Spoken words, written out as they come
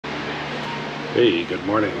Hey, good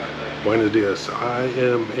morning. Buenos dias. I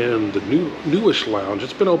am in the newish lounge.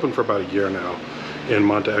 It's been open for about a year now in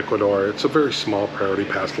Manta, Ecuador. It's a very small Priority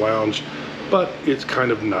Pass Lounge, but it's kind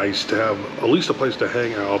of nice to have at least a place to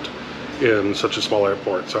hang out in such a small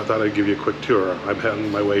airport. So I thought I'd give you a quick tour. I'm heading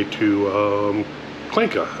my way to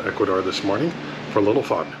Cuenca, Ecuador this morning for a little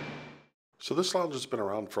fun. So this lounge has been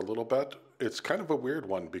around for a little bit. It's kind of a weird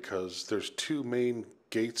one because there's two main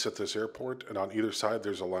gates at this airport, and on either side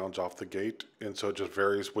there's a lounge off the gate, and so it just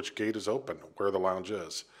varies which gate is open, where the lounge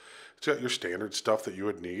is. It's got your standard stuff that you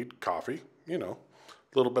would need, coffee, a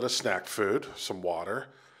little bit of snack food, some water,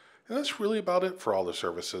 and that's really about it for all the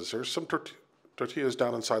services. There's some tortillas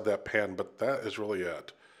down inside that pan, but that is really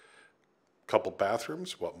it. Couple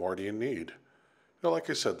bathrooms, what more do you need? Like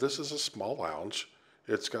I said, this is a small lounge.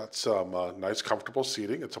 It's got some nice, comfortable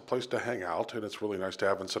seating. It's a place to hang out, and it's really nice to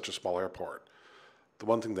have in such a small airport. The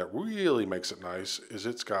one thing that really makes it nice is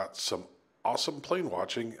it's got some awesome plane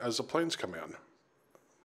watching as the planes come in.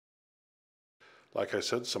 Like I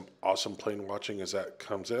said, some awesome plane watching as that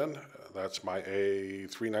comes in. That's my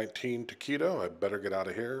A319 to Quito. I better get out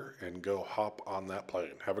of here and go hop on that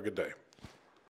plane. Have a good day.